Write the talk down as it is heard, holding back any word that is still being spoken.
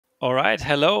All right.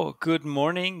 Hello. Good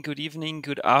morning, good evening,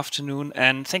 good afternoon,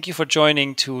 and thank you for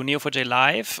joining to Neo4j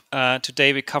Live.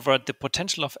 Today we covered the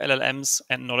potential of LLMs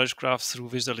and knowledge graphs through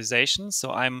visualization.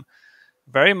 So I'm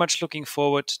very much looking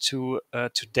forward to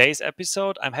today's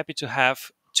episode. I'm happy to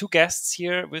have two guests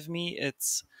here with me.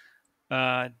 It's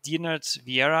Dienert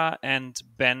Vieira and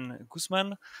Ben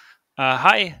Goosman.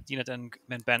 Hi, Dienert and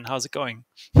Ben. How's it going?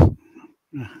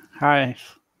 Hi,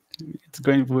 it's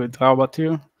going good. How about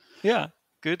you? Yeah,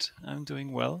 good. I'm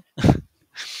doing well.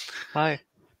 Hi.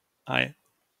 Hi.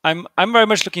 I'm very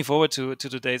much looking forward to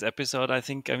today's episode. I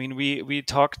mean we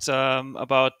talked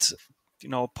about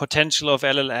potential of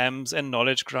LLMs and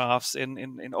knowledge graphs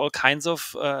in all kinds of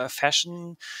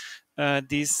fashion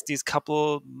these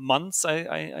couple months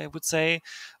I would say,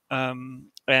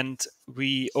 and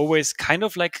we always kind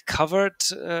of like covered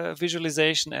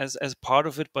visualization as part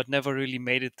of it, but never really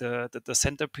made it the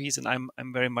centerpiece. And I'm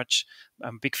very much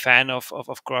a big fan of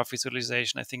graph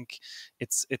visualization. I think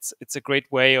it's a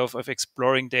great way of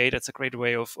exploring data. It's a great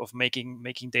way of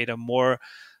making data more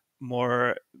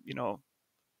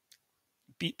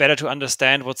better to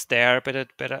understand what's there, better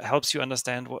helps you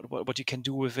understand what you can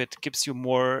do with it, gives you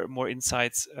more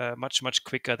insights much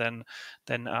quicker than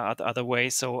other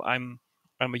ways. So I'm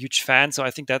a huge fan. So I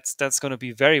think that's going to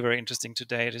be very interesting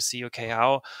today to see, okay,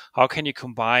 how can you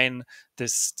combine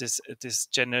this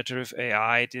generative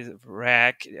AI, the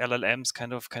RAG, LLMs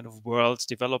kind of world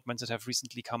developments that have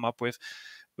recently come up with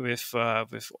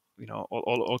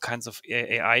all kinds of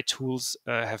AI tools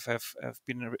have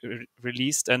been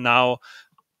released, and now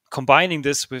combining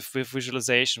this with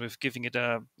visualization, with giving it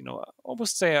a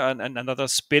almost say another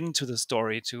spin to the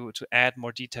story, to add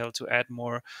more detail, to add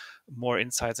more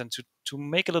insights, and to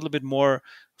make a little bit more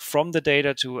from the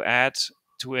data to add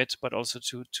to it, but also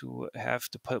to have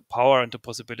the power and the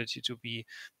possibility to be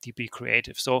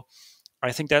creative. So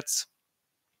I think that's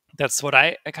what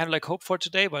I kind of like hope for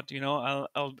today. But I'll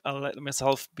let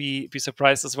myself be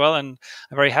surprised as well. And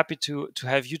I'm very happy to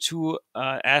have you two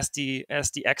as the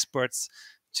experts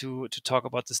to talk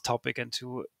about this topic, and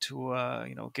to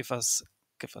give us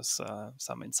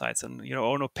some insights and your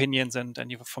own opinions, and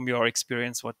from your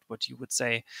experience, what you would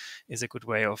say is a good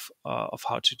way of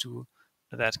how to do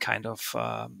that kind of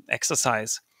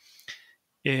exercise.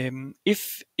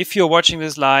 If you're watching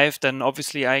this live, then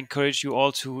obviously I encourage you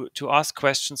all to ask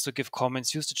questions, to give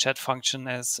comments, use the chat function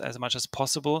as much as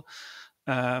possible,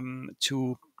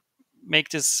 to make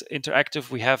this interactive.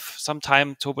 We have some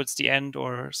time towards the end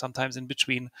or sometimes in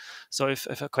between. So if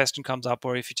a question comes up,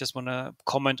 or if you just want to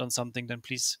comment on something, then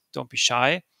please don't be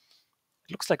shy. It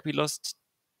looks like we lost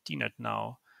Dienert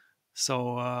now,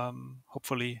 so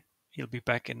hopefully he'll be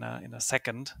back in a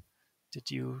second. Did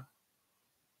you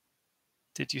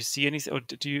see anything, or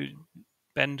do you,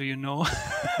 Ben? Do you know?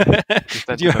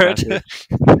 Did you heard?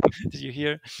 Did you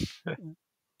hear?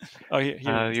 Oh, here he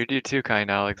is. You're too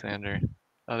kind, Alexander.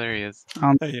 Oh, there he is.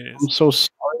 I'm Here he is. so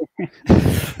sorry.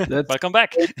 Welcome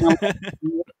back.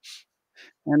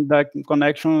 And the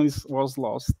connection was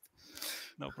lost.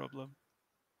 No problem.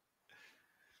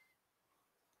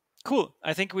 Cool.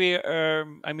 I think we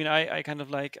I mean, I kind of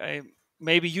like,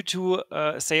 maybe you two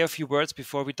say a few words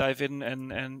before we dive in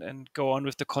and go on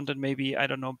with the content. Maybe, I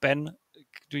don't know, Ben,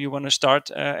 do you want to start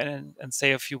and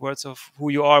say a few words of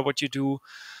who you are, what you do,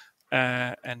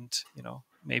 and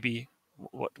maybe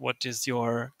what is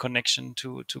your connection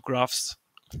to graphs?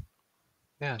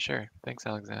 Yeah, sure. Thanks,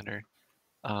 Alexander.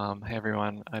 Hey,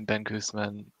 everyone. I'm Ben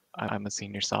Goosman. I'm a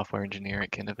senior software engineer at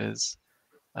Kineviz.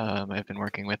 I've been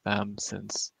working with them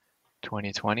since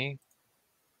 2020,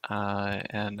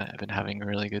 and I've been having a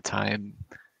really good time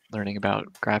learning about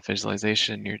graph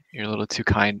visualization. You're a little too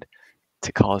kind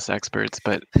to call us experts,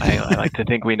 but I like to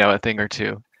think we know a thing or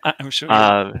two. I'm sure.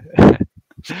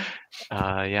 Yeah,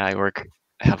 I work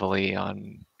heavily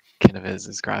on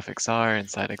Kineviz's GraphXR and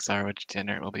SideXR, which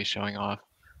Dienert will be showing off.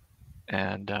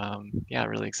 And yeah,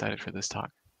 really excited for this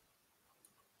talk.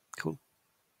 Cool.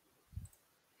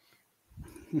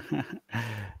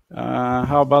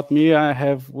 How about me? I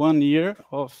have 1 year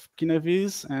of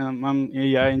Kineviz, and I'm an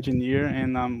AI engineer,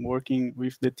 and I'm working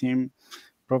with the team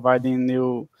providing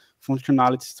new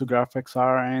functionalities to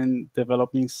GraphXR and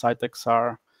developing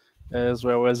SiteXR as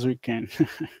well as we can.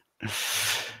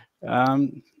 I'll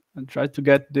try to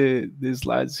get the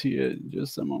slides here in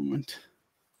just a moment.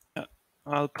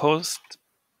 I'll post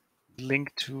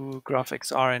link to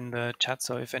GraphXR in the chat,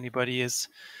 so if anybody is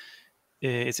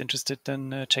interested,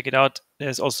 then check it out.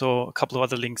 There's also a couple of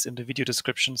other links in the video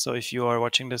description, so if you are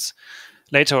watching this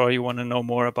later or you want to know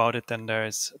more about it, then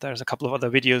there's a couple of other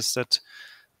videos that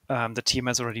the team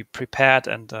has already prepared,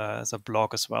 and there's a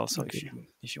blog as well, so okay,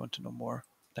 if you want to know more.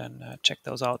 then check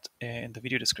those out in the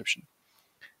video description.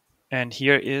 And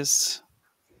here is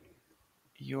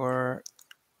your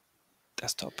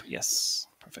desktop. Yes,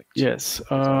 perfect. Yes.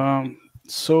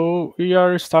 So we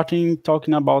are starting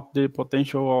talking about the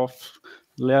potential of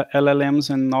LLMs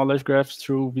and knowledge graphs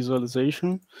through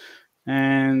visualization.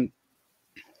 And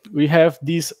we have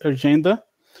this agenda.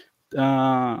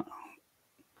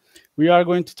 We are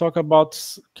going to talk about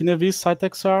Kineviz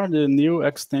SiteXR, the new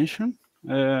extension,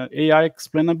 AI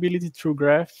explainability through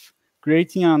graph,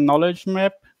 creating a knowledge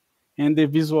map, and the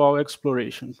visual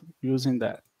exploration using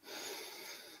that.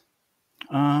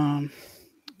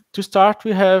 To start,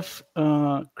 we have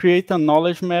create a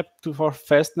knowledge map for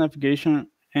fast navigation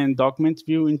and document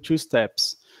view in 2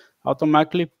 steps.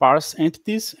 Automatically parse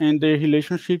entities and their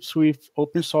relationships with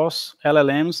open source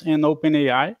LLMs and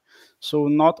OpenAI. So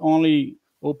not only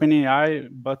OpenAI,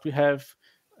 but we have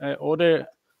other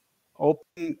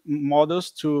open models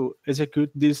to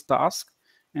execute this task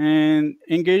and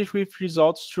engage with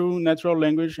results through natural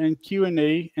language and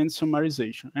Q&A and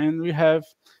summarization. And we have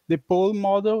the poll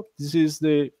model. This is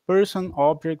the person,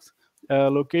 object,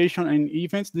 location, and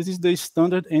events. This is the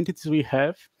standard entities we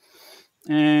have.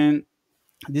 And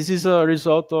this is a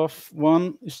result of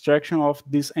one extraction of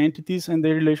these entities and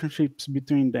the relationships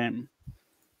between them.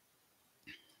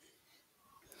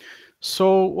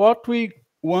 So what we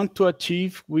want to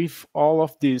achieve with all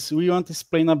of this, we want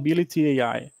explainability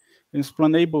AI,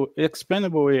 explainable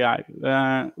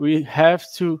AI. We have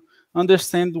to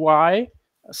understand why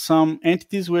some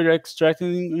entities were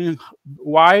extracted,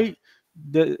 why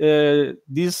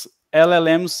these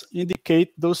LLMs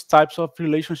indicate those types of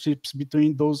relationships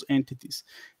between those entities.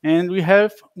 And we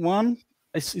have one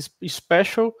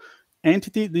special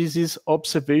entity, this is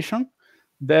observation,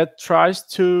 that tries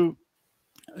to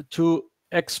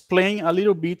explain a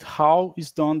little bit how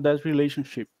is done that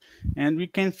relationship. And we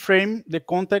can frame the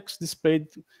context displayed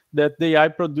that the AI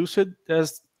produced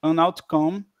as an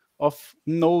outcome of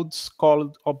nodes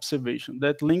called observation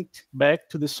that linked back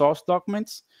to the source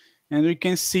documents. And we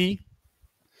can see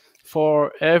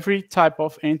for every type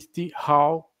of entity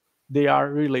how they are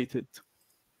related.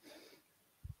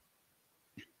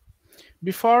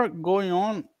 Before going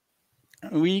on,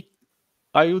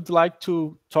 I would like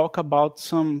to talk about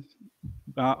some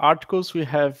articles we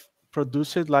have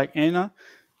produced, like Anna.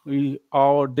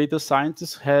 Our data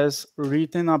scientist has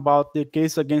written about the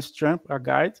case against Trump, a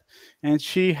guide, and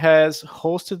she has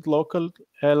hosted local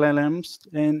LLMs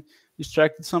and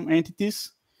extracted some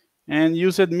entities and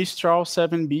used Mistral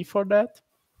 7B for that,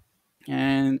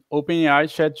 and OpenAI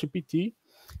ChatGPT.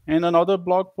 And another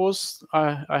blog post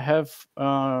I have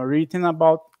written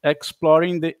about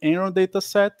exploring the Enron data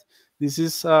set. This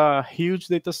is a huge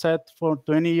data set for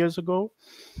 20 years ago,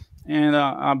 and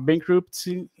a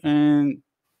bankruptcy and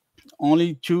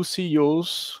only 2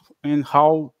 CEOs, and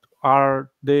how are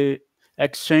the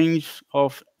exchange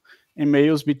of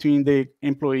emails between the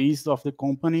employees of the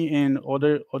company and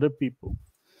other people.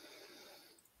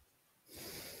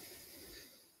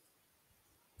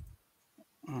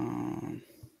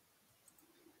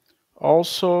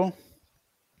 Also,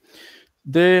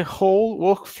 the whole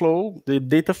workflow, the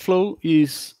data flow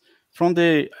is from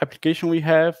the application we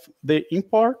have, the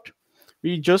import.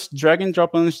 We just drag and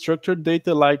drop unstructured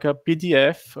data like a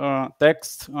PDF,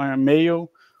 text,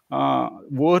 mail,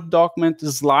 Word document,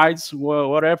 slides,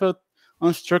 whatever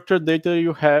unstructured data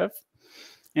you have.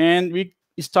 And we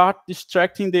start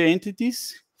extracting the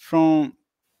entities from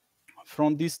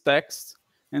this text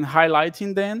and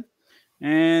highlighting them.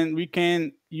 And we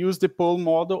can use the poll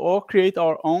model or create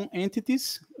our own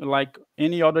entities, like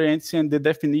any other entity, and the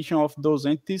definition of those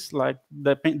entities, like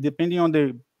depending on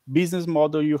the business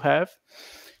model you have.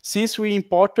 Since we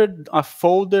imported a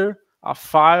folder, a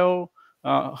file,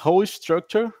 a whole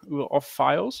structure of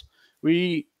files,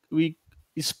 we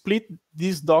split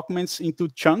these documents into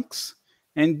chunks,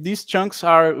 and these chunks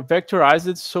are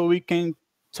vectorized so we can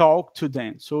talk to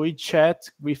them. So we chat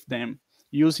with them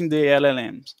using the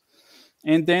LLMs.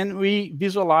 And then we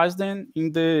visualize them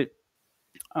in the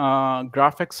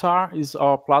GraphXR is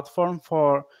our platform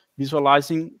for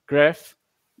visualizing graph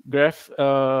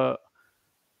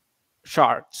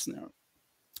charts.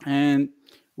 And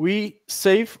we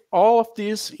save all of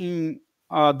this in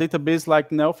a database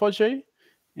like Neo4j,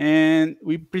 and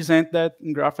we present that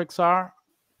in GraphXR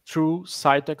through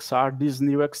SiteXR, this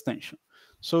new extension.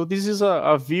 So this is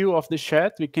a view of the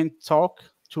chat. We can talk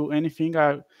to anything.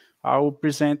 I will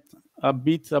present a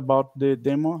bit about the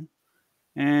demo,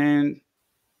 and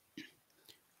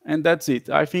that's it.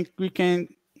 I think we can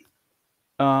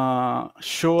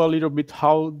show a little bit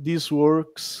how this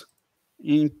works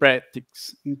in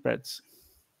practice.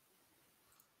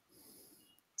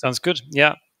 Sounds good.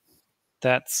 Yeah,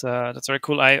 that's very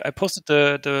cool. I posted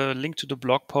the link to the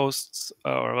blog posts,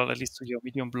 or well, at least to your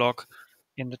Medium blog,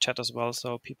 in the chat as well,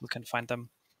 so people can find them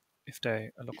if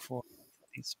they look for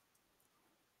these.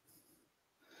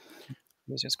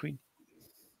 Here's your screen.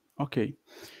 Okay,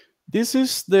 this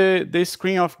is the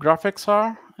screen of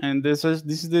GraphXR, and this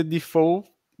is the default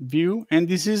view, and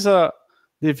this is the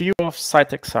view of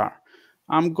SiteXR.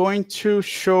 I'm going to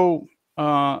show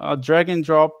a drag and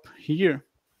drop here,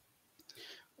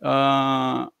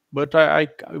 but I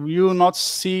will not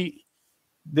see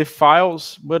the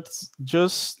files, but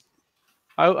just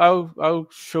I'll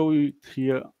show you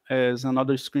here as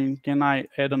another screen. Can I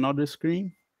add another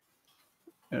screen?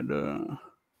 And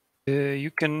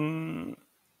You can.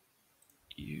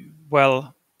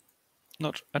 Well,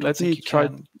 not. I don't think you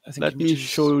can. I think let me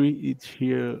show it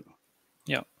here.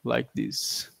 Yeah, like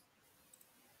this.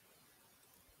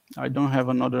 I don't have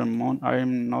another I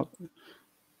am not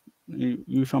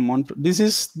with a monitor. This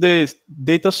is the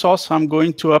data source I'm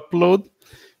going to upload.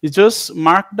 It's just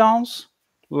markdowns,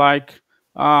 like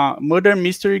murder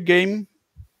mystery game.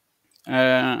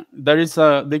 There is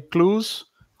the clues,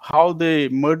 how the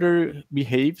murder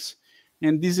behaves,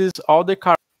 and this is all the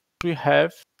characters we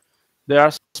have. There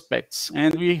are suspects,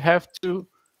 and we have to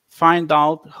find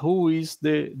out who is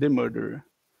the murderer.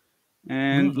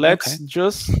 And let's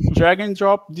just drag and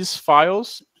drop these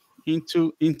files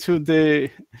into the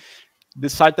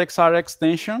SiteXR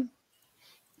extension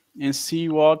and see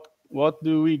what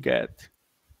do we get.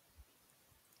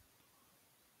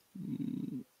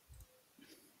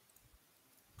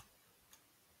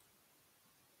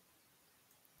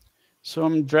 So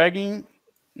I'm dragging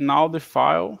now the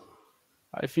file.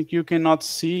 I think you cannot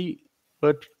see,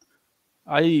 but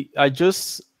I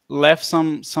just left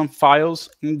some files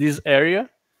in this area.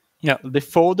 Yeah. The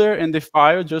folder and the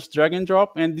file, just drag and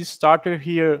drop, and this starter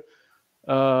here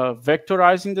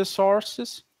vectorizing the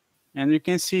sources. And you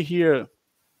can see here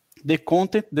the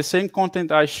content, the same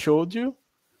content I showed you.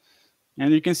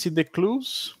 And you can see the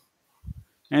clues.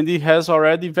 And it has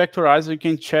already vectorized. You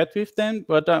can chat with them.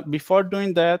 But before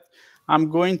doing that, I'm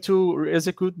going to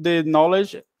execute the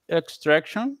knowledge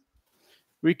extraction.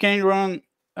 We can run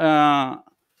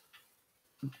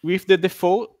with the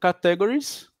default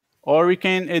categories, or we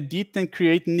can edit and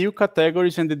create new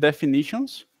categories and the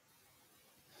definitions.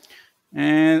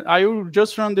 And I will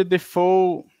just run the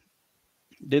default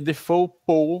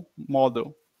poll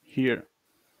model here.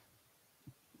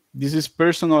 This is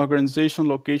person, organization,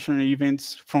 location, and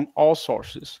events from all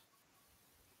sources.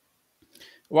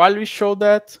 While we show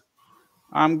that,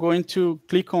 I'm going to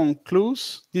click on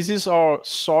clues. This is our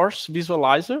source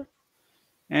visualizer.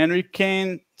 And we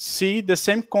can see the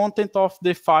same content of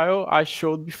the file I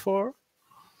showed before.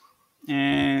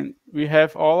 And we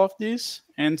have all of this.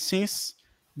 And since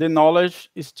the knowledge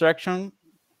extraction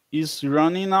is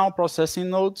running now, processing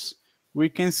nodes, we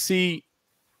can see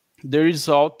the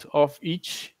result of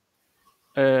each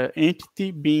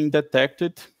entity being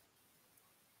detected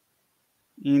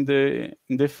in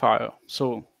the file.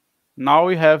 So now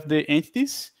we have the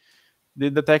entities. They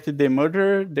detected the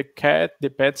murderer, the cat, the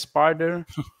pet spider,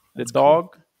 the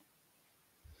dog. Cool.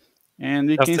 And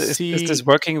we can see... Is this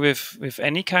working with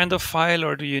any kind of file,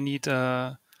 or do you need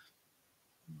a...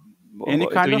 Any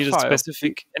kind of file.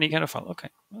 Any kind of file. Okay,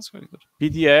 that's very good.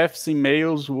 PDFs,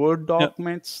 emails, Word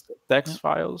documents, text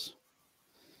files.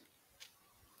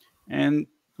 And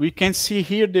we can see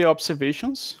here the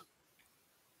observations.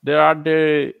 There are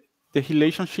the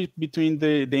relationship between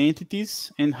the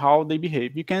entities and how they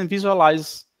behave. You can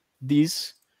visualize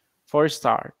this for a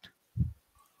start.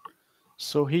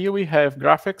 So here we have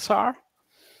GraphXR,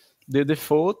 the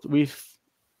default with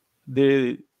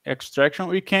the extraction.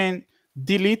 We can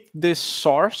delete the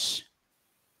source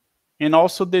and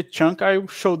also the chunk. I will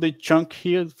show the chunk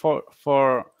here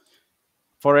for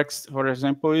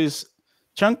example, is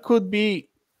chunk could be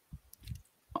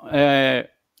a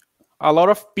lot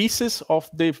of pieces of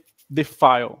the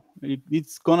file.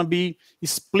 It's gonna be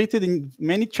split in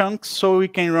many chunks, so we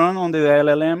can run on the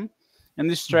LLM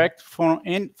and extract from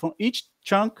each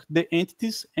chunk the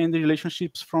entities and the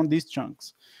relationships from these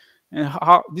chunks. And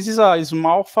this is a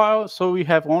small file, so we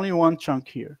have only one chunk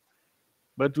here.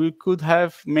 But we could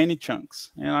have many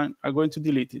chunks, and I'm going to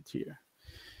delete it here.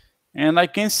 And I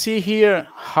can see here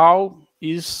how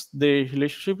is the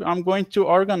relationship. I'm going to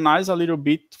organize a little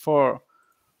bit for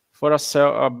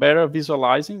a better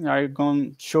visualizing. I'm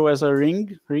going to show as a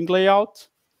ring layout.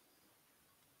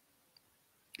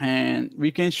 And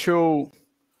we can show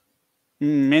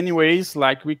in many ways,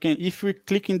 like we can, if we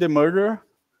click in the murder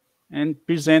and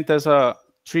present as a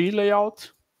tree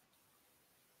layout,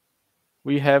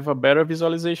 we have a better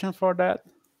visualization for that.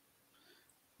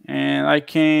 And I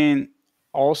can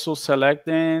also select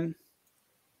them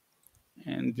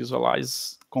and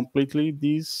visualize completely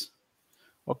this.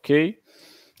 Okay.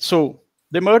 So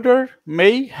the murderer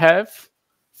may have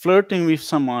flirting with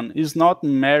someone, is not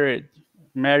marriage,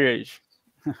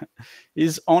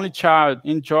 is only child,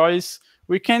 enjoys.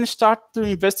 We can start to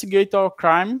investigate our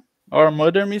crime or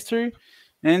murder mystery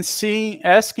and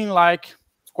asking like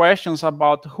questions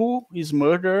about who is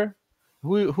murderer,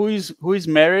 who is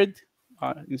married,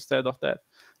 instead of that.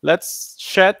 Let's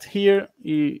chat here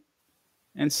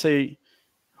and say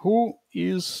who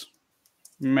is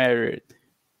married.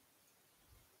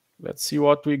 Let's see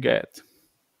what we get.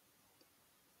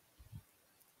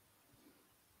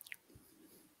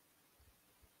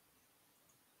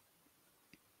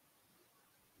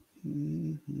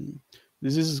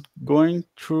 This is going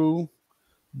through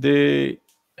the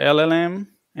LLM,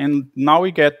 and now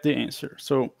we get the answer.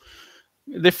 So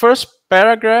the first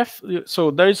paragraph, so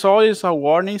there is always a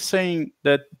warning saying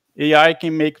that AI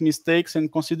can make mistakes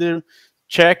and consider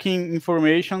checking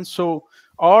information. So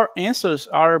our answers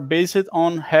are based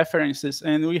on references,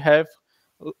 and we have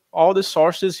all the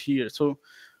sources here. So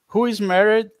who is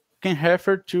married can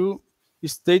refer to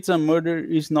states a murder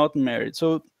is not married.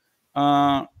 So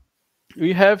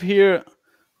we have here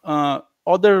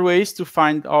other ways to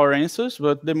find our answers,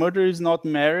 but the murderer is not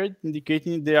married,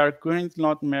 indicating they are currently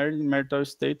not married in marital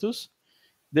status.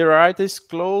 The right is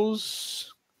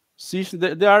close.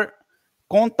 There are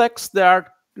contexts that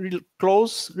are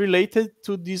close related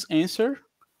to this answer,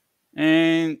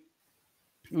 and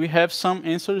we have some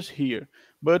answers here.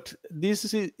 But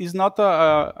this is not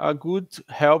a good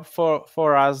help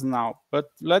for us now. But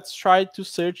let's try to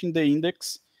search in the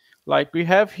index. Like we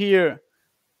have here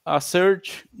a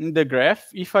search in the graph.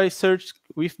 If I search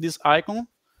with this icon,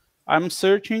 I'm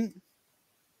searching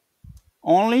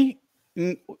only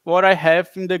in what I have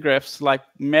in the graphs, like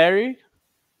marriage.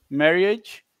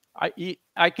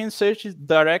 I can search it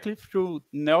directly through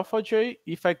Neo4j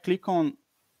if I click on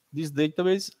this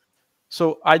database.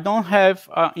 So I don't have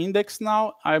an index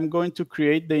now. I'm going to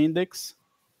create the index.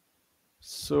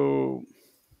 So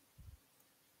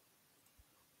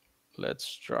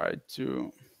let's try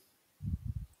to.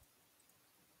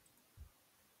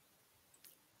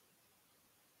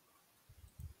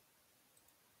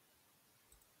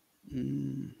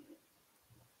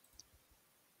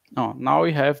 Oh, now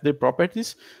we have the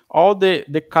properties, all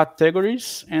the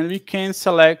categories, and we can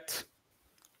select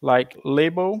like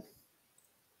label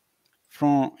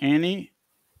from any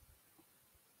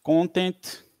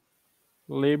content,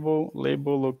 label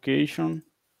location,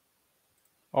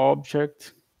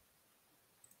 object,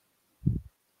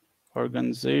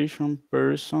 organization,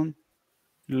 person,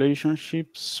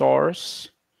 relationship, source,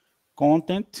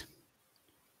 content,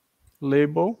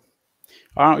 label.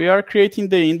 We are creating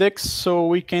the index so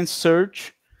we can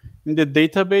search in the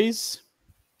database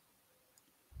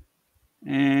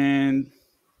and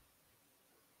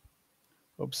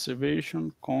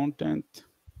observation, content.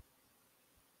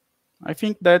 I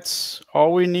think that's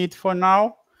all we need for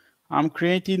now. I'm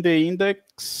creating the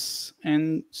index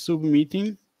and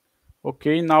submitting.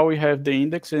 Okay, now we have the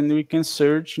index and we can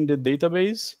search in the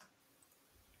database.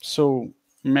 So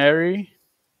Mary,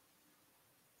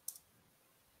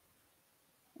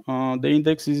 the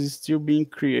index is still being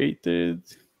created.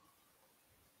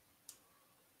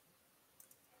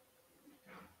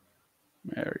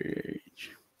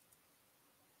 Marriage.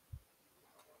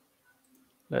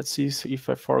 Let's see if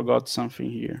I forgot something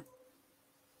here.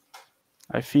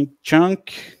 I think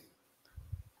chunk.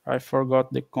 I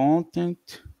forgot the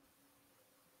content.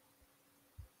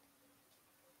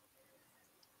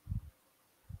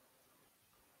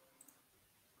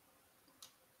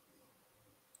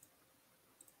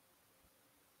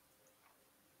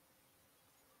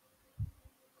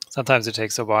 Sometimes it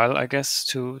takes a while, I guess,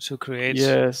 to create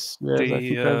Yes,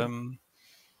 the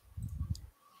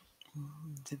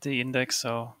index.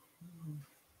 So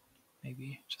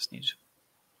maybe just need a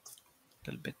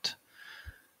little bit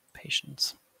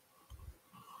patience.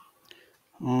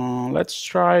 Let's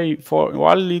try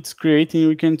while it's creating.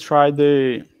 We can try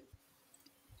the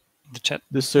chat,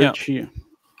 the search here.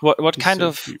 What kind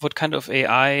of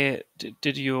AI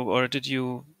did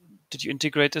you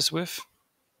integrate this with?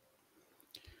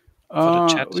 For the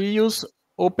chat? We use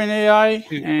OpenAI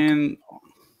and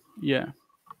yeah.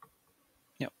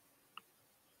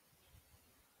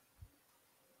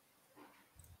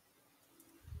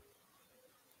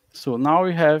 So now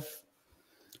we have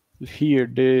here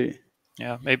the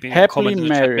maybe happily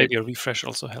married. Maybe a refresh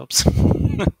also helps.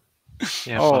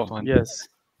 Yeah. Oh yes.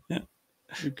 Yeah.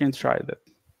 You can try that.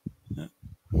 Yeah.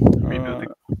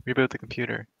 Reboot the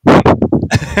computer.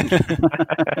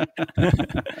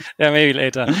 Yeah, maybe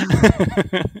later.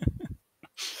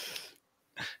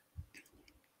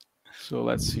 So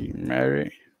let's see,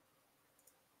 Mary.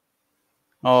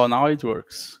 Oh, now it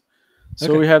works.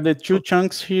 So Okay. we have the two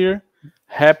chunks here,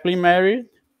 happily married.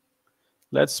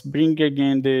 Let's bring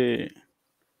again the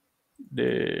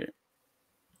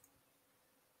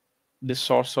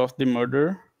source of the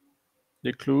murder,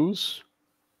 the clues,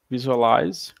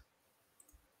 visualize,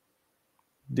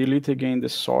 delete again the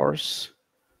source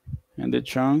and the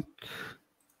chunk,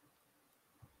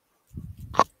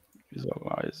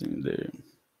 visualizing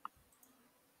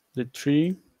the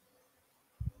tree.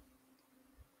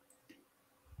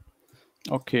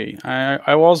 Okay,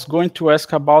 I was going to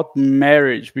ask about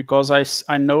marriage because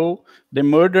I know the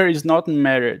murder is not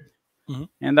married. Mm-hmm.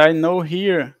 And I know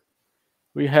here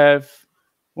we have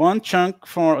one chunk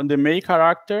from the main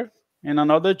character and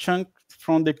another chunk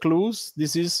from the clues.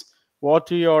 This is what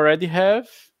we already have.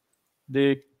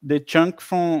 The chunk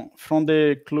from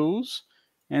the clues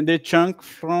and the chunk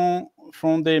from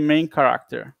the main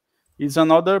character. Is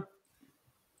another.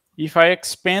 If I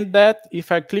expand that,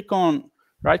 if I click on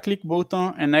right click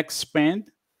button and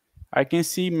expand, I can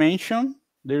see mention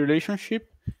the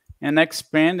relationship and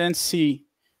expand and see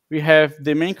we have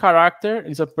the main character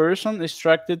is a person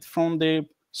extracted from the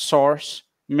source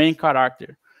main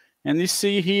character. And you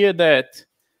see here that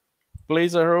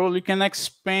plays a role. You can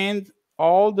expand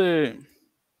all the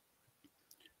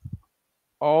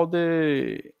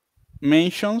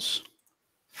mentions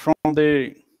from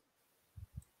the,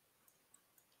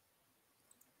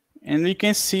 and we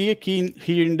can see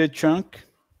here in the chunk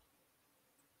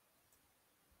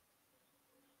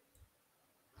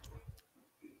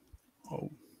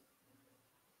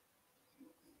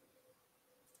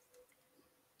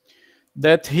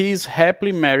that he's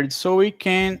happily married. So we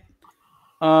can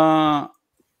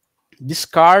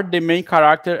discard the main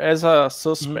character as a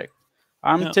suspect.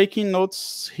 I'm taking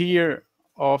notes here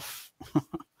of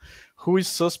who is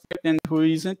suspect and who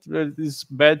isn't. It's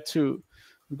bad to,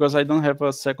 because I don't have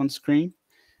a second screen.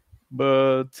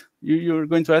 But you're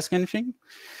going to ask anything?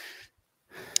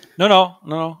 No,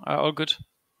 all good.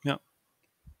 Yeah.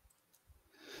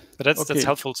 But that's Okay.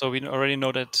 helpful. So we already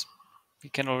know that we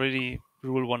can already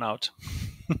rule one out.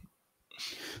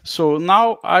 So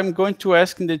now I'm going to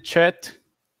ask in the chat.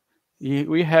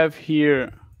 We have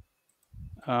here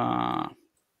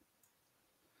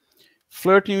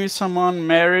flirting with someone,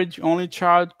 marriage, only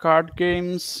child, card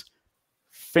games,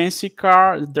 fancy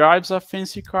car, drives a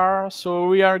fancy car. So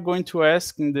we are going to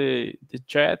ask in the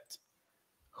chat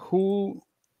who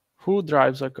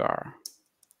drives a car.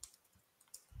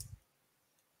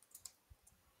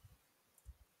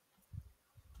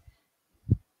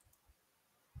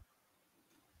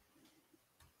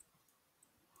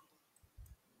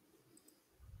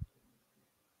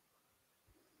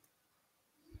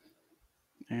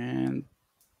 And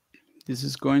this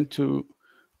is going to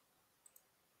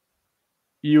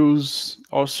use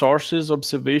our sources,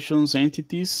 observations,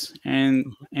 entities,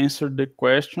 and answer the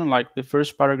question. Like the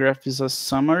first paragraph is a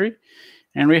summary.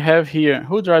 And we have here,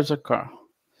 who drives a car?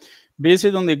 Based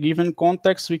on the given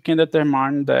context, we can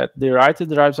determine that the writer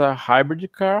drives a hybrid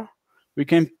car. We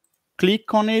can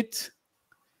click on it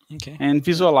and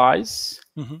visualize.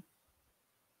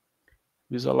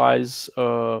 Visualize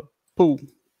pull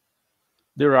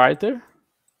the writer.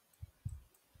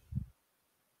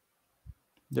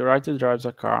 The writer drives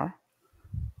a car.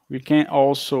 We can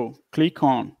also click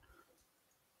on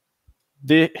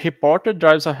the reporter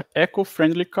drives an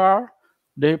eco-friendly car.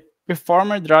 The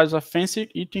performer drives a fancy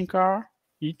eating car,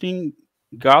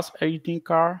 gas eating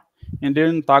car, and the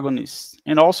antagonist.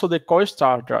 And also the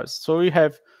co-star drives. So we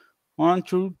have 1,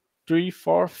 2, 3,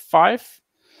 4, 5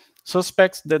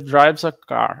 suspects that drives a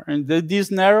car. And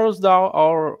this narrows down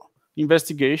our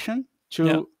investigation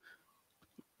to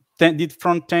 10,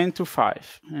 from 10 to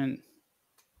 5. And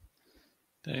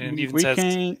it even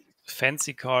says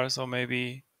fancy cars, or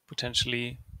maybe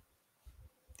potentially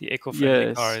the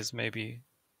eco-friendly car is maybe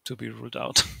to be ruled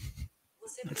out,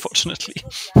 unfortunately.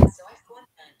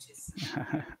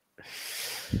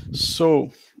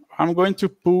 So I'm going to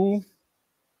pull.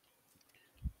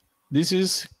 This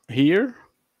is here.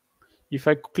 If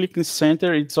I click in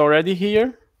center, it's already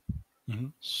here.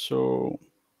 So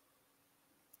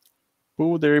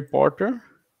pull the reporter,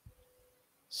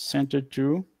 center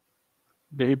to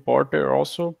the reporter,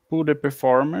 also pull the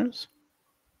performers,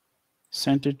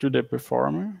 center to the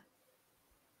performer,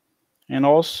 and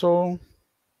also,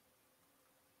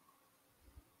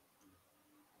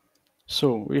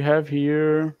 so we have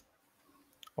here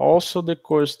also the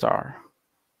co-star.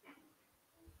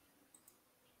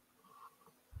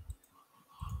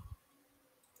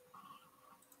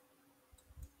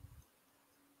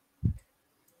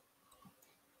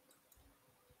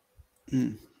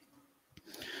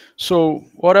 So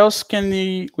what else can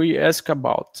we ask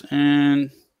about?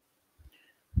 And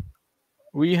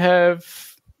we have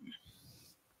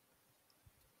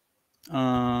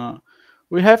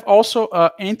also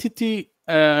entity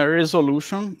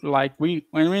resolution. Like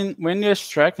when we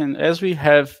extract, and as we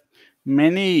have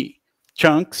many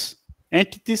chunks,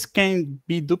 entities can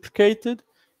be duplicated,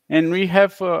 and we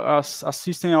have a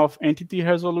system of entity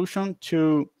resolution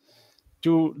to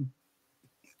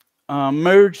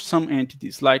merge some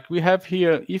entities. Like we have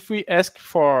here, if we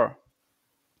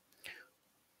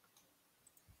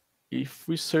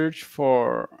search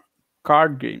for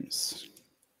card games,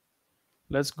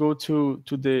 let's go to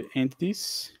the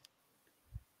entities.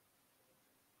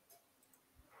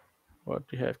 What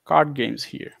we have, card games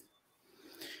here.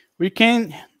 We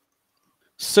can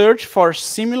search for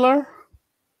similar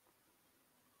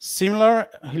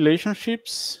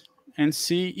relationships and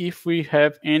see if we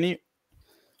have any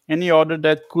other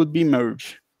that could be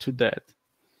merged to that.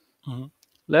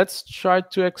 Let's try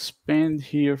to expand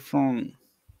here from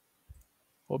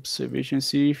observation,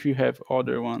 see if you have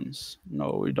other ones.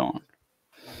 No, we don't.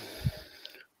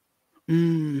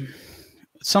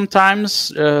 Sometimes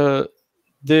the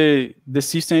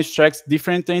system extracts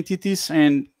different entities,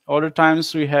 and other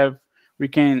times we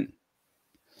can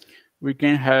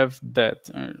have that.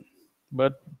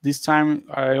 But this time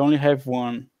I only have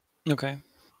one. Okay.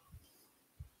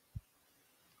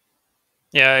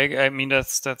 Yeah, I mean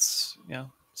that's yeah.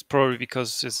 It's probably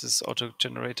because this is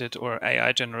auto-generated or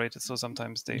AI generated, so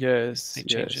sometimes they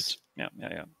change it. Yeah.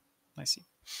 I see.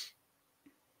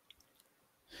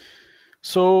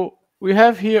 So we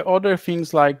have here other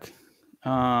things like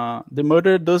the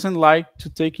mother doesn't like to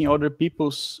taking other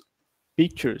people's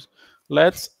pictures.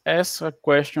 Let's ask a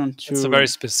question to. It's a very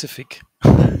specific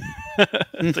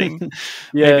thing.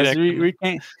 Yes,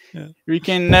 we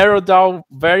can narrow down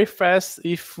very fast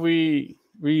if we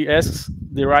ask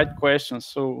the right question.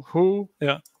 So who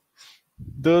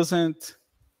doesn't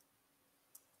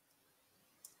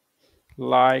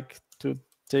like to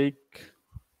take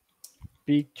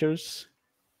pictures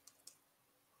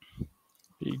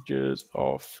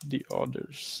of the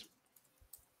others?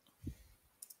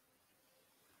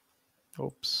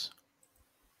 Oops.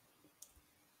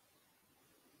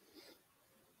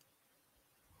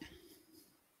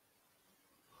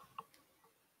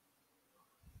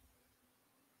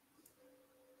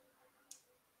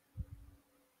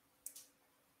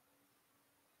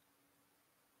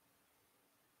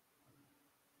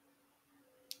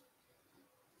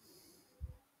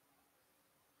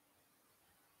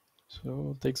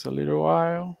 So it takes a little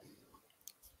while.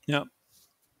 Yeah.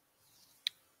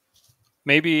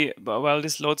 Maybe while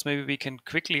this loads, maybe we can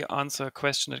quickly answer a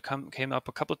question that came up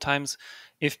a couple of times.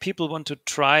 If people want to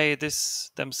try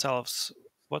this themselves,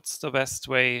 what's the best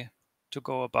way to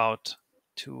go about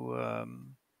to?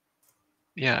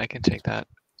 Yeah, I can take that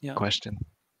question.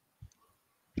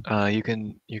 You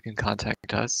can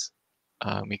contact us.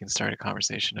 We can start a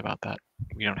conversation about that.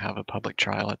 We don't have a public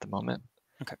trial at the moment.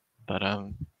 Okay. But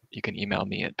you can email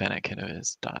me at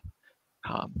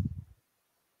ben@kineviz.com.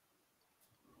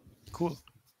 Cool.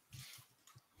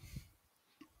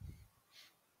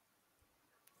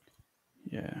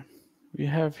 Yeah, we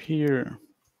have here.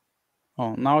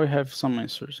 Oh, now we have some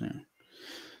answers here.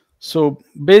 So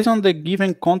based on the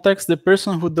given context, the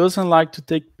person who doesn't like to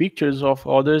take pictures of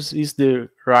others is the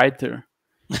writer.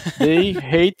 They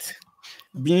hate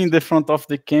being in the front of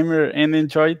the camera and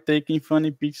enjoy taking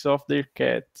funny pictures of their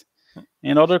cat.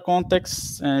 In other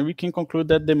contexts, we can conclude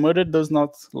that the mother does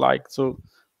not like. So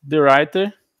the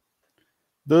writer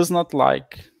does not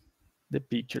like the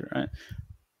picture.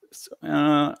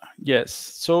 Yes.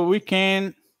 So we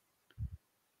can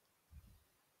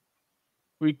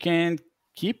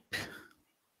keep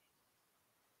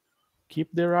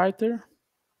the writer.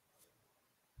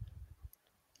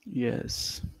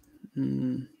 Yes.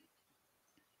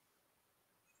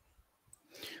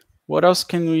 What else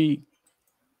can we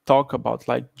talk about?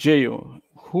 Like jail.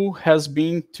 Who has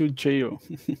been to jail?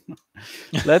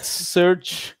 Let's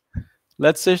search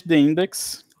the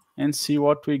index and see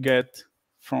what we get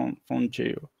from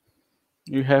jail.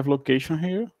 You have location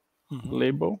here,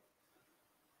 label,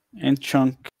 and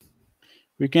chunk.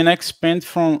 We can expand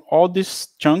from all these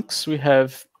chunks. We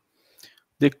have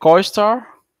the co-star,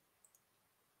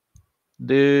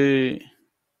 the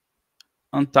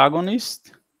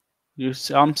antagonist.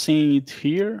 I'm seeing it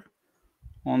here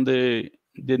on the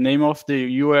name of the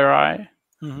URI.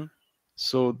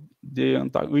 So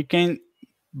we can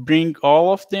bring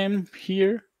all of them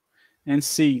here and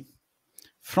see.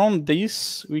 From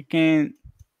this, we can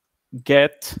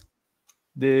get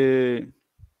the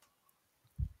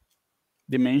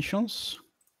dimensions.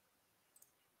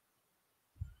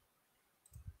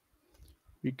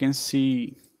 We can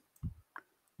see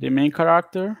the main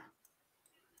character,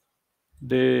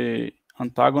 the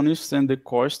antagonist, and the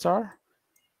co-star,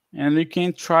 and we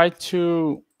can try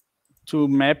to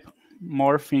map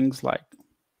more things like.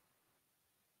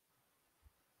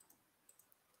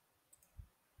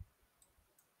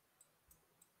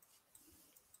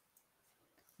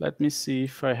 Let me see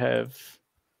if I have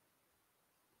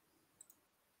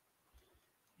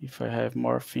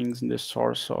more things in the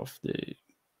source of the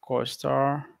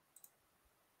co-star.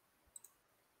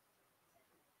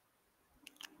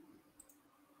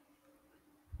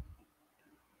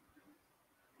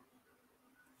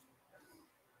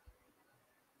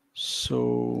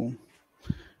 So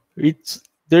it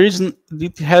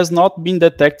has not been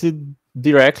detected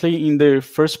directly in the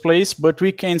first place, but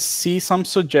we can see some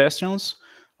suggestions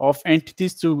of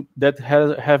entities that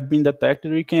have been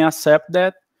detected. We can accept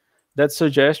that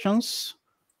suggestions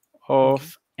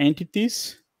of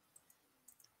entities.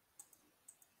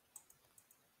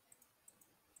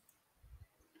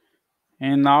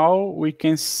 And now we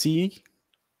can see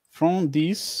from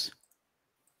this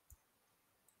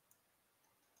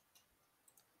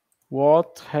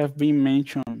what have been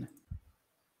mentioned.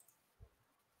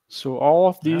 So all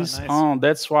of these, nice.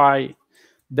 that's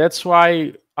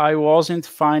why I wasn't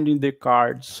finding the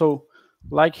cards. So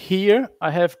like here,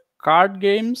 I have card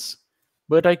games,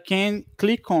 but I can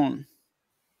click on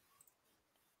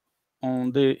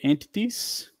the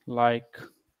entities like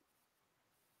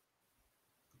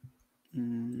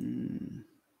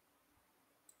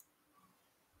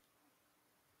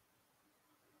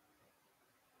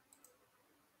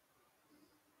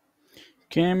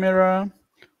camera,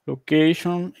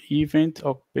 location, event,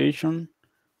 occupation,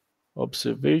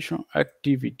 observation,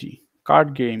 activity,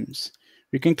 card games.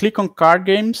 We can click on card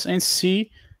games and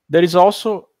see there is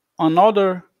also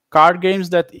another card games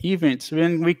that events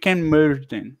when we can merge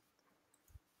them.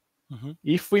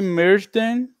 If we merge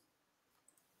them,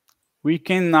 we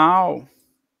can now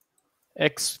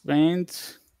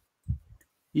expand.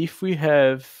 If we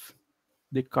have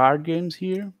the card games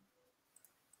here,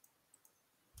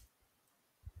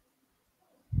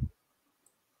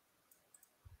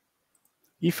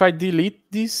 if I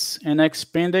delete this and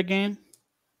expand again,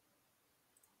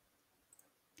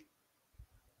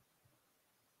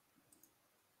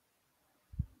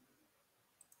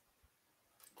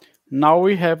 now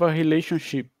we have a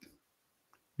relationship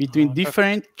between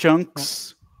different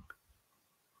chunks,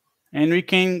 and we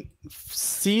can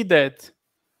see that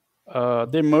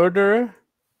the murderer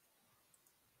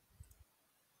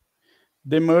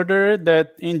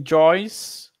that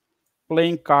enjoys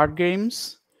playing card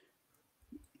games.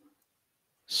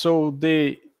 So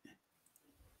the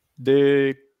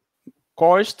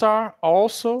co-star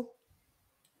also.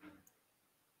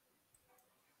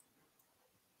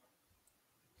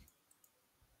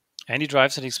 And he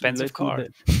drives an expensive car.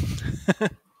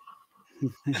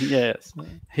 Yes,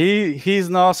 he's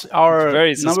not our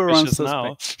very number one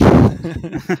suspect now.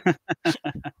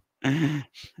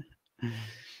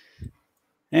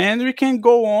 And we can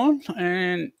go on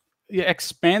and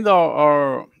expand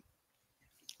our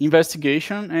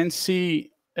investigation and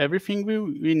see everything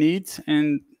we need.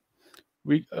 And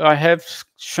I have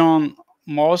shown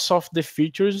most of the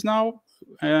features now.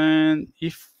 And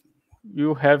if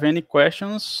you have any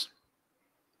questions,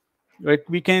 like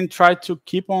we can try to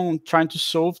keep on trying to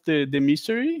solve the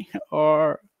mystery,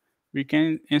 or we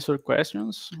can answer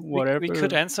questions, whatever. We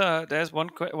could answer. There's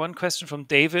one question from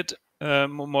David,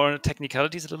 more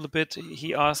technicalities a little bit.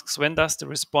 He asks, when does the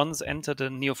response enter the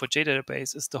Neo4j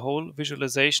database? Is the whole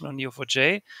visualization on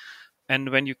Neo4j?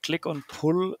 And when you click on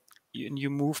pull,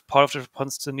 you move part of the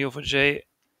response to Neo4j.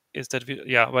 Is that,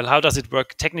 well, how does it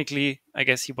work? Technically, I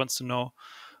guess he wants to know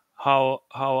how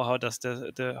does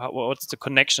what's the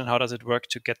connection? How does it work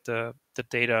to get the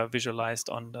data visualized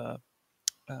on the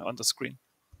screen?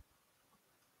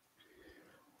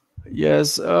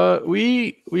 Yes,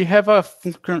 we have a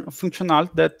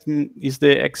functionality that is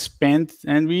the expand,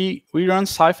 and we run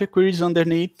Cypher queries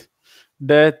underneath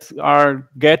that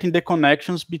are getting the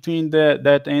connections between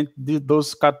that and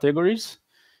those categories,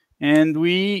 and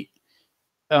we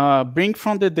bring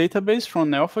from the database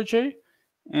from Neo4j,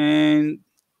 and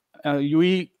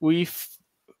we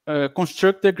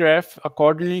construct the graph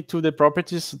accordingly to the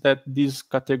properties that these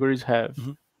categories have.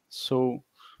 So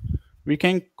we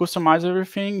can customize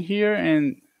everything here,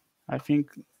 and I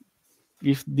think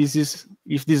if this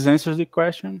answers the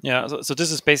question. Yeah, so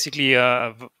this is basically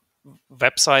a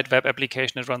web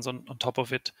application that runs on top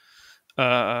of it.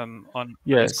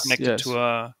 It's connected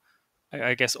to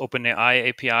I guess OpenAI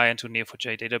API into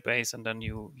Neo4j database, and then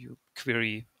you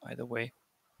query either way.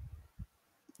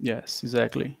 Yes,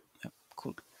 exactly. Yeah,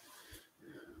 cool.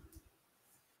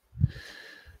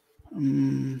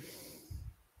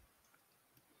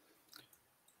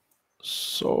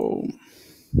 So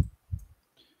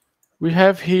we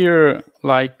have here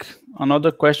like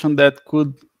another question that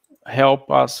could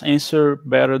help us answer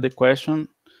better the question.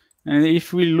 And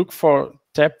if we look for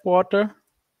tap water,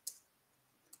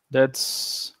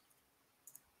 let's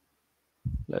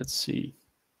see.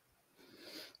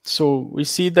 So we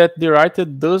see that the writer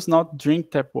does not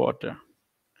drink tap water,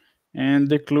 and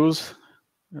the clues,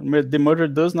 the murderer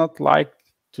does not like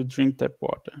to drink tap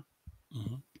water.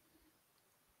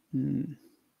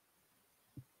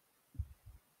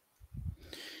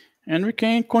 And we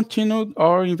can continue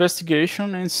our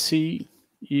investigation and see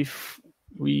if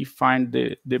we find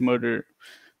the murderer.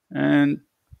 And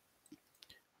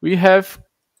we have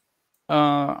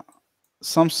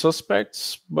some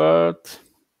suspects, but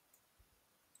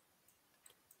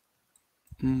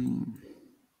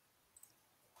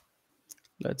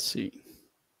let's see.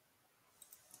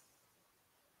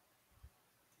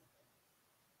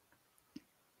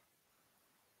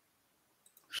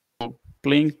 So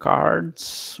playing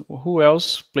cards. Who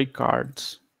else play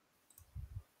cards?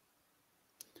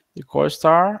 The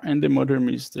co-star and the murder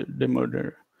mystery. The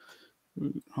murderer.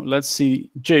 Let's see.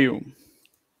 Jail.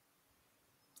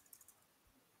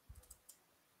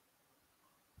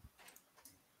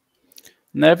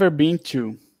 Never been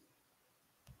to.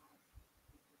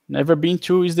 Never been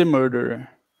to is the murderer.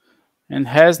 And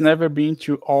has never been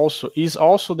to also is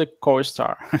also the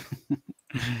co-star.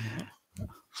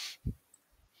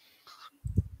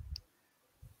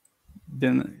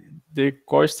 Then the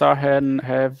co-star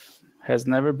has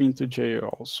never been to jail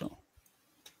also.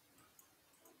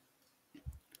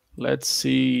 Let's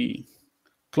see.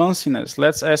 Clumsiness.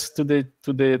 Let's ask to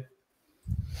the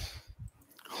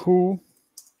who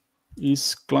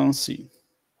is clumsy.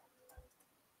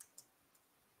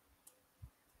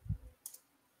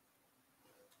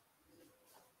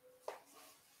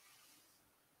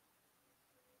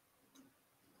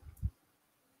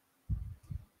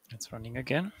 It's running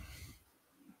again.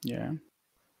 Yeah.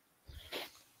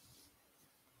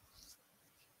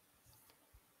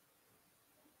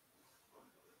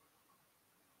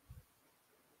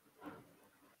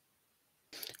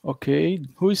 Okay,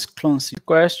 who is clumsy?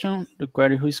 The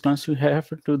query who is clumsy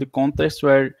refer to the context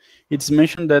where it's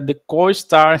mentioned that the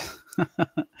co-star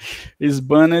is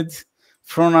banned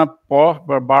from a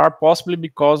bar, possibly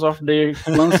because of their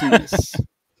clumsiness.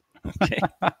 Okay,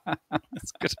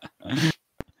 that's good.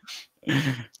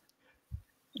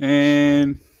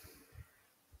 And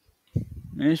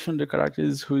mention the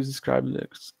characters who is described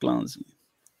as clumsy.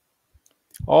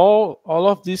 All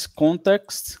of this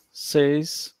context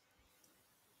says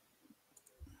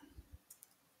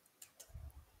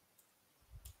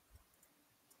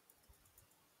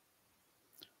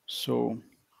so.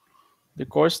 The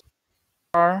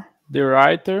co-star, the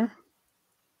writer,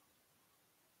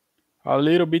 a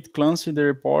little bit clumsy, the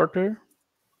reporter,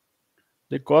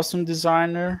 the costume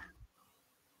designer,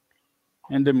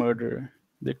 and the murderer,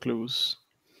 the clues.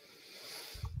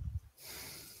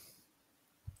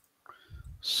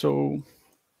 So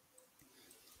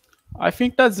I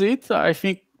think that's it. I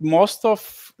think most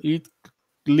of it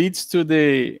leads to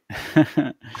the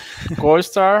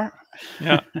co-star.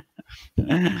 Yeah.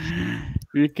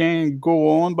 We can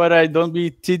go on, but I don't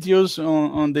be tedious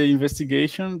on the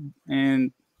investigation.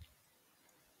 And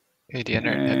Hey,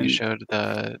 Dienert, have you showed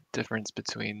the difference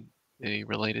between the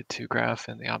related to graph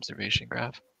and the observation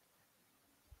graph?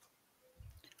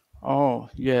 Oh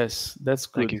yes, that's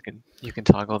good. Like you can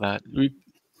toggle that.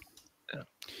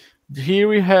 Here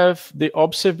we have the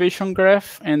observation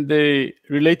graph and the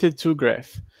related to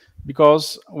graph,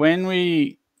 because when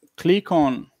we click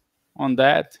on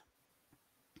that,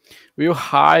 we'll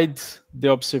hide the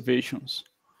observations,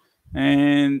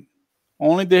 and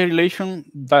only the relation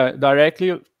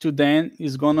directly to them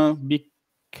is gonna be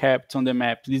kept on the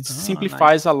map. It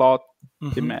simplifies a lot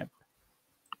the map.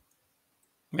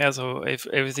 Yeah, so if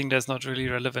everything that's not really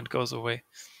relevant goes away.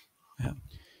 Yeah.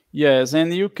 Yes,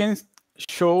 and you can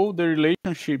show the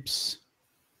relationships,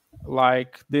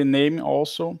 like the name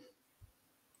also,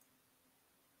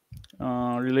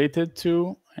 related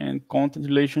to, and content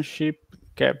relationship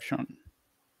caption.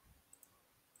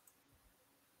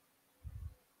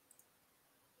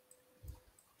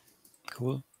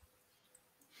 Cool.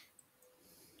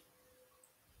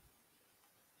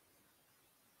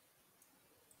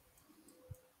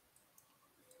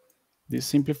 This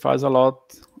simplifies a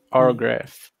lot our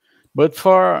graph. But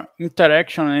for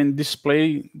interaction and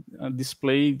display,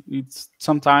 it's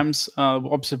sometimes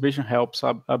observation helps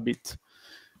a bit.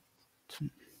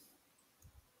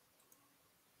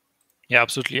 Yeah,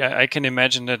 absolutely. I can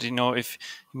imagine that, if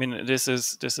this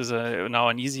is now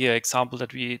an easier example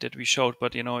that we showed,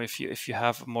 but if you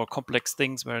have more complex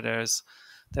things where there's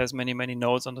many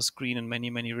nodes on the screen and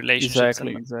many relationships,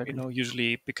 Exactly. and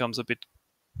usually it becomes a bit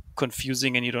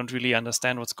confusing and you don't really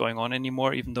understand what's going on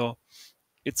anymore, even though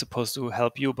it's supposed to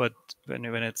help you. But when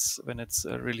it's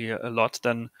really a lot,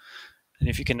 then, and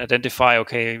if you can identify,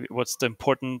 okay, what's the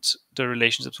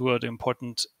relationships, who are the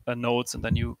important nodes, and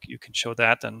then you can show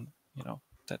that, and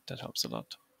that helps a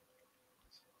lot.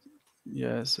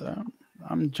 Yes,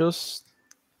 I'm just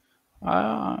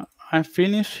I'm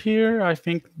finished here. I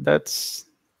think that's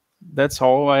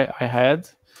all I had.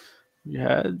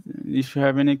 If you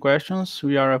have any questions,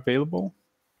 we are available.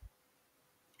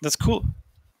 That's cool.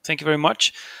 Thank you very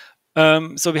much.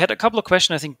 So we had a couple of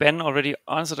questions. I think Ben already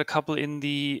answered a couple in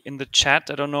the chat.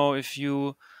 I don't know if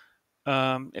you,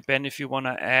 Ben, if you want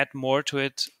to add more to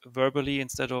it verbally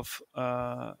instead of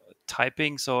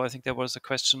typing. So I think there was a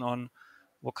question on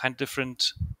what kind of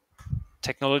different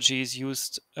technology is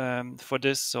used for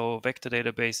this. So vector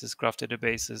databases, graph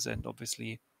databases, and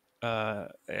obviously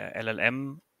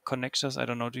LLM connectors. I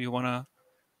don't know. Do you want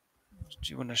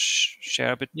to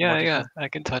share a bit more Yeah, details? I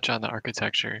can touch on the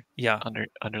architecture. Yeah.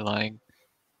 Underlying.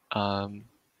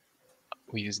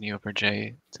 We use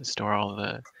Neo4j to store all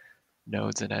the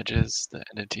nodes and edges, the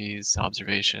entities,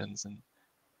 observations, and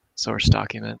source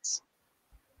documents.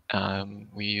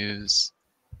 We use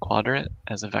Quadrant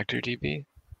as a vector DB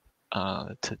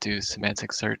to do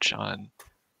semantic search on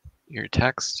your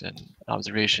text and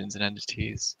observations and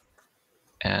entities.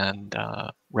 And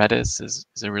Redis is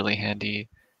a really handy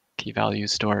key value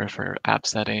store for app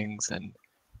settings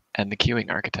and the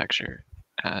queuing architecture.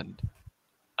 And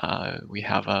we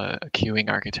have a queuing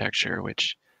architecture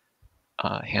which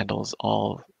handles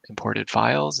all imported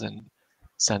files and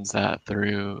sends that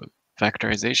through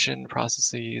vectorization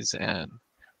processes and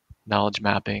knowledge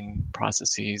mapping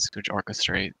processes which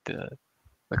orchestrate the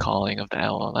calling of the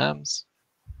LLMs,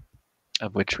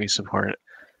 of which we support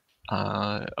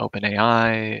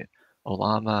OpenAI,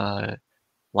 Ollama,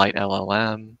 Light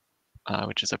LLM,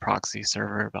 which is a proxy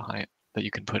server behind that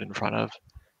you can put in front of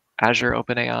Azure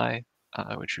OpenAI,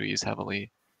 which we use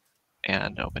heavily,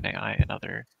 and OpenAI and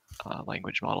other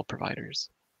language model providers.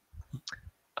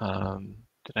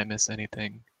 Did I miss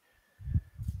anything?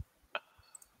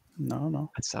 No.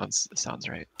 That sounds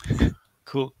right.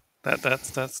 Cool.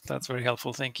 That's very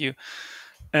helpful. Thank you.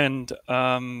 And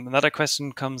another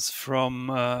question comes from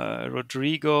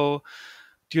Rodrigo.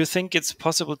 Do you think it's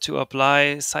possible to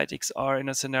apply CiteXR in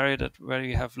a scenario where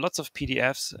you have lots of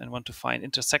PDFs and want to find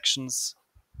intersections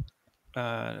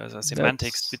as a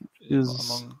semantics is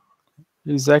among?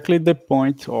 exactly the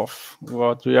point of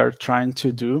what we are trying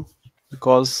to do,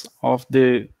 because of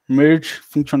the merge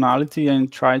functionality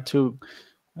and try to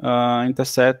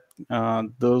intercept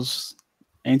those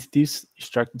entities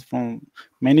extracted from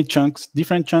many chunks,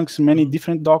 different chunks, many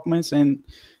different documents, and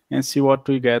see what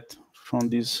we get from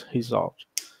this result.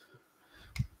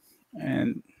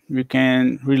 And we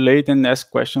can relate and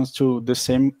ask questions to the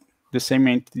same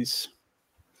entities.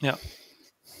 Yeah,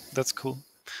 that's cool.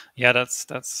 Yeah, that's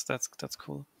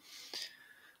cool.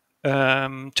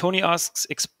 Tony asks,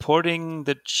 exporting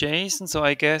the JSON. So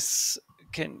I guess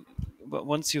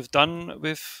once you've done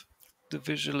with the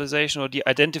visualization or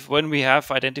when we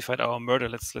have identified our murder,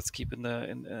 let's keep in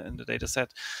the data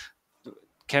set.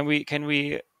 Can we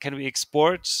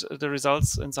export the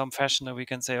results in some fashion that we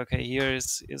can say, okay, here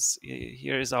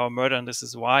is our murder and this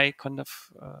is why, kind of?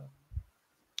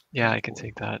 Yeah, I can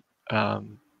take that.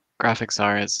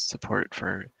 GraphicsR has support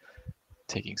for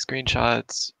taking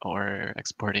screenshots or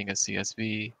exporting a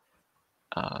CSV.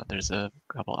 There's a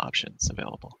couple options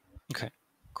available. Okay,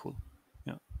 cool.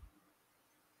 Yeah.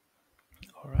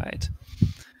 All right.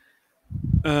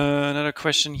 Another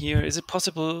question here. Is it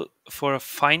possible for a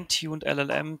fine-tuned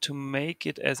LLM to make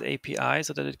it as API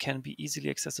so that it can be easily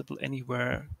accessible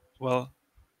anywhere? Well,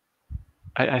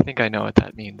 I think I know what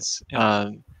that means. yeah.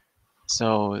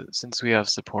 So since we have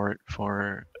support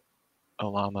for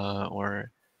Ollama or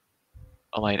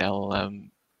a light LLM,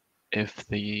 if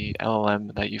the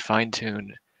LLM that you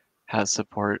fine-tune has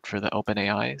support for the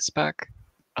OpenAI spec,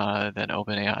 then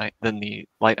the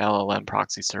light LLM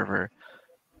proxy server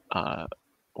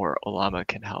or Ollama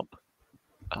can help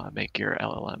make your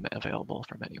LLM available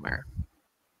from anywhere.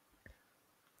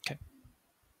 Okay.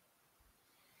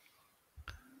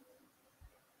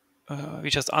 we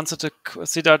just answered the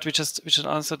Siddharth. We just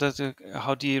answered that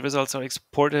how the results are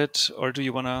exported, or do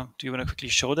you wanna quickly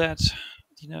show that,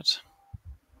 Dienert?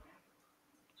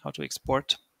 How to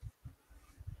export?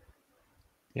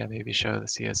 Yeah, maybe show the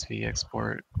CSV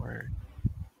export or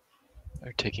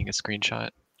taking a screenshot.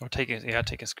 Or take a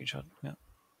screenshot. Yeah,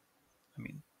 I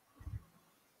mean,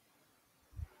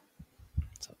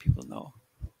 so people know.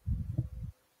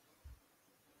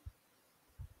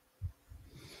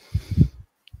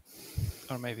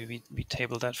 Or maybe we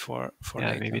table that for yeah,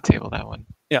 later. maybe table that one.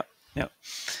 Yeah.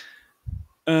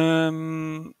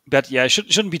 But yeah, it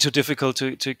shouldn't be too difficult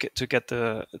to get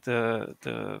the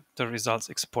results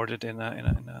exported in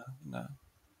a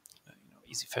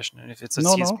easy fashion. And if it's a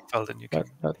CSV file, then you can.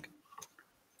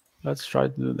 Let's try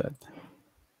to do that.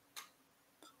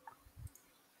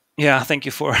 Yeah, thank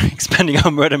you for expanding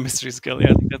our murder mystery skill. Yeah,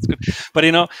 I think that's good. But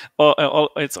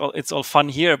it's all fun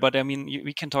here. But I mean,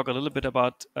 we can talk a little bit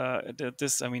about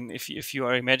this. I mean, if you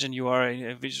imagine you are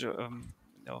a visual,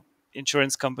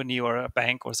 insurance company or a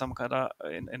bank or some kind of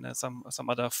some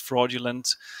other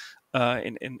fraudulent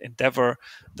endeavor,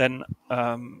 then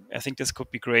I think this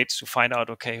could be great to find out.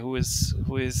 Okay, who is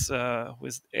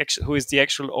the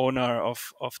actual owner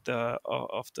of the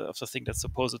thing that's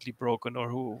supposedly broken,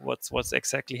 or what's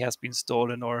exactly has been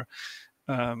stolen, or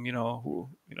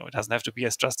it doesn't have to be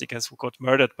as drastic as who got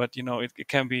murdered, but it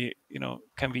can be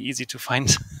easy to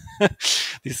find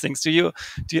these things. Do you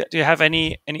have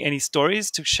any stories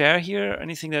to share here?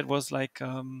 Anything that was like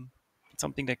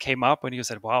something that came up when you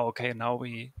said, wow, okay, now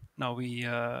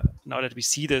that we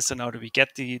see this, and now that we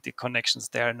get the connections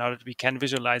there, now that we can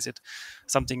visualize it,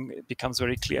 something becomes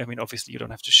very clear. I mean, obviously you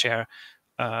don't have to share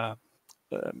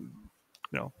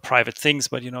private things,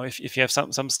 but if you have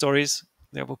some stories,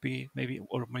 there will be maybe you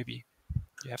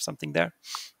have something there.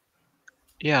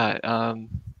 Yeah,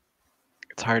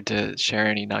 it's hard to share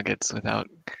any nuggets without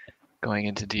going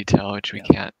into detail, which we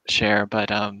can't share, but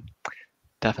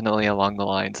definitely along the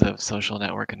lines of social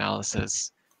network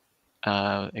analysis,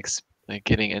 like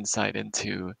getting insight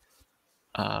into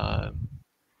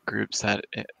groups that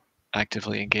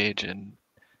actively engage in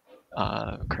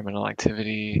criminal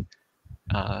activity,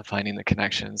 finding the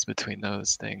connections between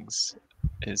those things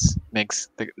is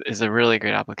a really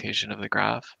great application of the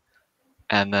graph.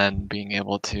 And then being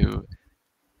able to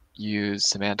use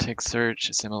semantic search,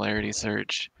 similarity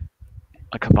search,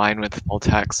 combined with full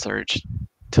text search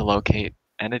to locate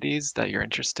entities that you're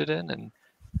interested in and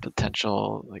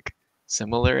potential like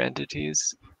similar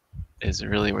entities is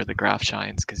really where the graph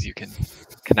shines, because you can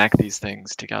connect these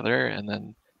things together and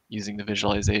then using the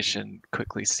visualization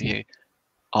quickly see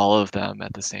all of them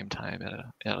at the same time at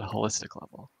a holistic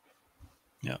level.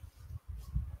 Yeah.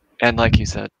 And like you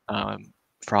said,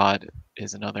 fraud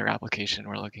is another application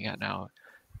we're looking at now.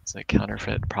 It's like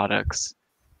counterfeit products,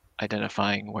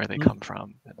 identifying where they come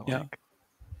from and the like.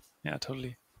 Yeah,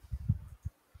 totally.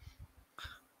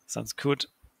 Sounds good.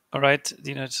 All right,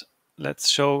 Dienert, let's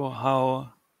show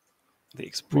how the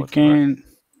export We can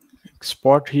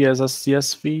export here as a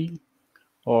CSV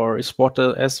or export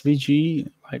a SVG.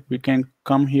 Like we can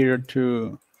come here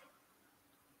to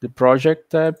the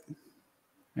project tab,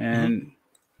 and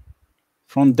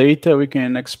from data we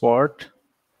can export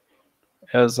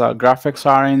as a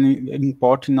GraphXR and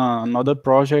import in another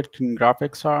project in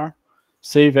GraphXR,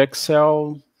 save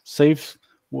Excel, save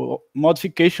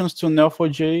modifications to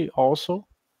Neo4j also,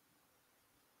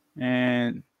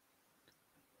 and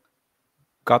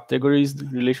categories,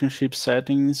 relationship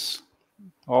settings,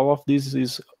 all of this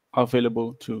is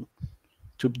available to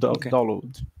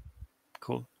download.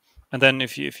 Cool. And then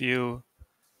if you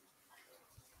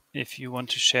want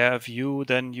to share a view,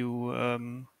 then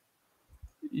you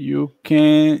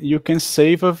can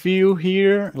save a view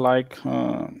here, like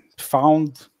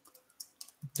found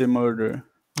the murder.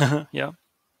 Yeah.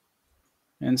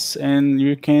 And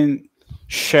you can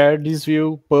share this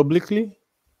view publicly,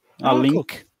 a link. Cool.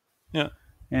 Yeah.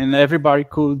 And everybody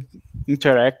could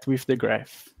interact with the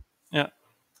graph. Yeah.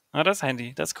 Oh, that's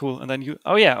handy. That's cool. And then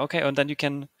and then you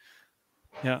can,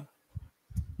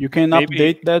 you can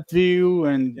update that view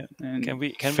and can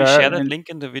we share that link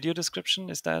in the video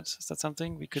description? Is that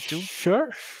something we could do?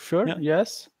 Sure.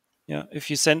 Yes. Yeah.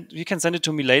 If you can send it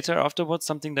to me later afterwards,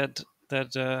 something that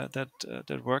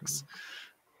works.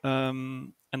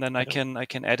 And then I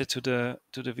can add it to the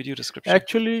video description.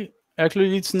 Actually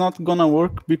it's not gonna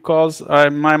work because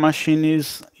my machine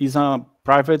is a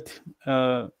private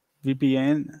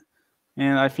VPN,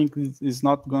 and I think it's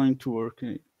not going to work.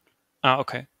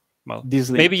 Okay. Well, this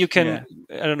link, maybe you can.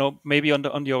 I don't know. Maybe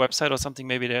on your website or something.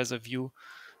 Maybe there's a view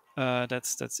that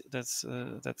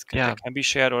can be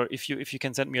shared. Or if you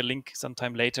can send me a link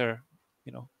sometime later,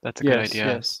 That's a good idea.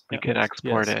 Yes. You can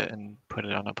export it and put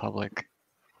it on a public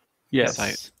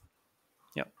site.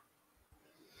 Yeah.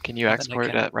 Can you export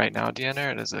it right now,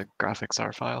 Dienert, as a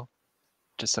graphics.r file?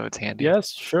 Just so it's handy.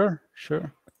 Yes, sure.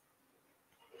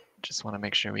 Just want to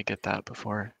make sure we get that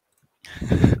before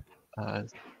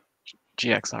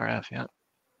GXRF. Yeah.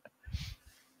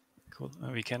 Cool.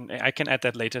 I can add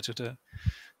that later to the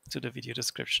video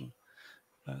description,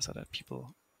 so that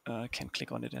people can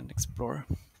click on it and explore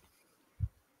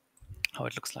how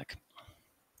it looks like.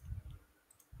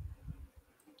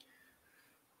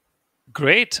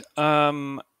 Great.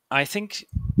 I think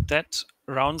that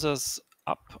rounds us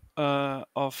up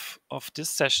of this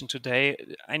session today.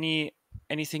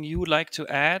 Anything you would like to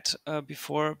add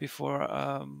before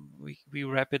we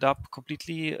wrap it up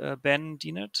completely, Ben,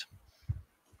 Dienert?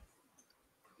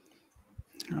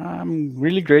 I'm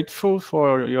really grateful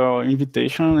for your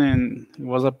invitation, and it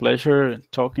was a pleasure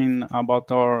talking about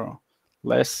our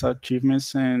last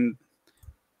achievements, and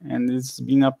it's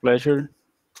been a pleasure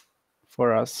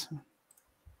for us.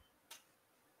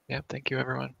 Yeah, thank you,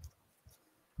 everyone.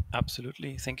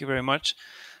 Absolutely. Thank you very much.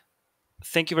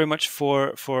 Thank you very much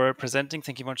for presenting.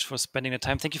 Thank you much for spending the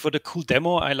time. Thank you for the cool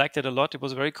demo. I liked it a lot. It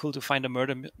was very cool to find a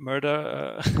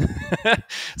murder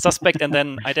suspect and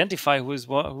then identify who it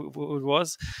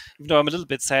was. Even though I'm a little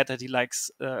bit sad that he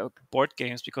likes board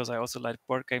games, because I also like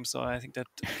board games. So I think that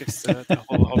gives the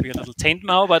whole hobby a little taint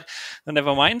now. But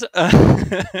never mind.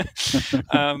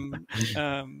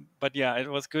 But yeah, it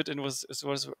was good, and it was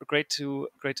great to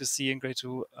see and great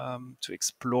to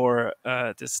explore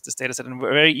this data set, and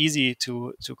very easy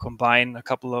to combine a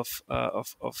couple of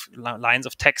lines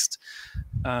of text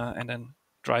and then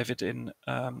drive it in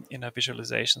a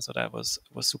visualization. So that was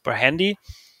super handy.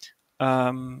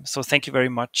 So thank you very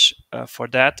much for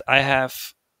that. I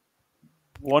have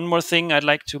one more thing I'd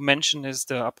like to mention is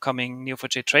the upcoming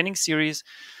Neo4j training series.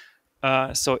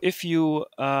 So if you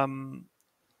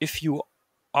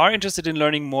are interested in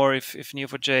learning more, if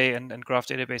Neo4j and graph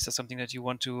database is something that you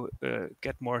want to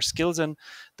get more skills in,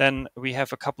 then we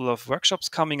have a couple of workshops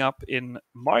coming up in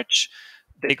March.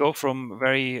 They go from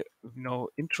very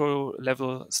intro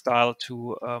level style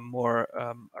to more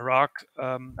RAG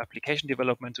application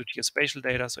development to geospatial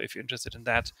data. So if you're interested in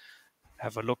that,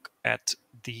 have a look at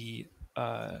the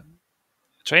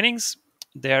trainings.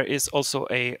 There is also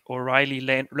a O'Reilly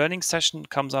learning session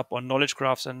comes up on knowledge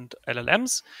graphs and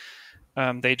LLMs.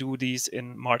 They do these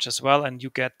in March as well, and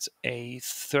you get a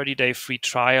 30-day free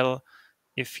trial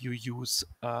if you use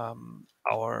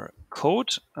our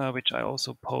code, which I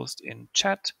also post in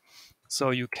chat. So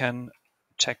you can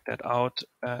check that out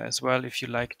as well if you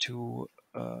like to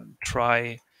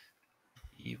try.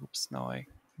 Oops, now I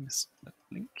missed that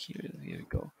link here. Here we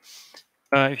go.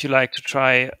 If you like to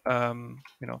try,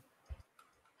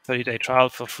 30-day trial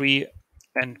for free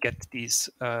and get these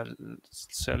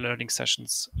learning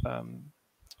sessions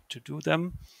to do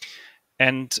them.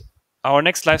 And our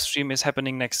next live stream is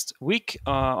happening next week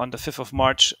on the 5th of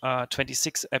March.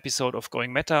 26th episode of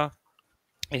Going Meta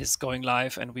is going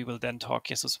live, and we will then talk,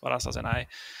 Jesus Barasas and I,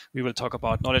 we will talk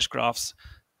about knowledge graphs,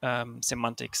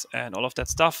 semantics, and all of that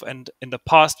stuff. And in the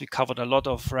past, we covered a lot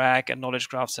of RAG and knowledge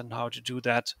graphs and how to do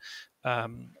that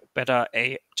better,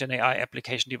 Gen AI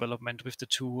application development with the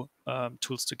two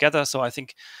tools together. So I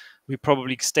think we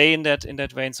probably stay in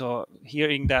that vein. So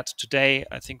hearing that today,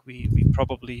 I think we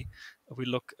probably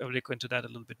look into that a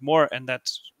little bit more, and that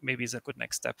maybe is a good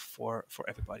next step for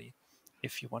everybody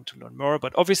if you want to learn more.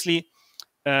 But obviously,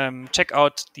 check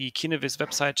out the Kineviz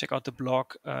website, check out the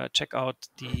blog, check out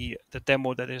the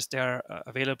demo that is there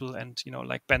available. And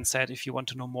like Ben said, if you want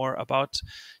to know more about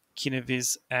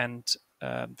Kineviz and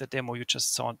the demo you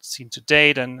just seen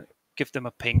today, then give them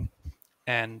a ping,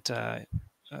 and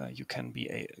you can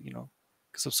be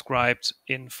subscribed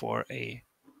in for a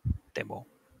demo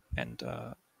and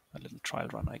a little trial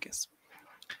run, I guess.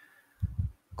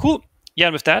 Cool. Yeah,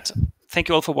 and with that, thank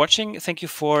you all for watching. Thank you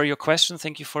for your questions.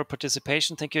 Thank you for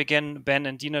participation. Thank you again, Ben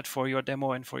and Dienert, for your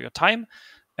demo and for your time.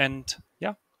 And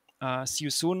yeah, see you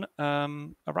soon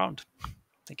around.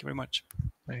 Thank you very much.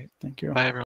 Right. Thank you. Bye, everyone.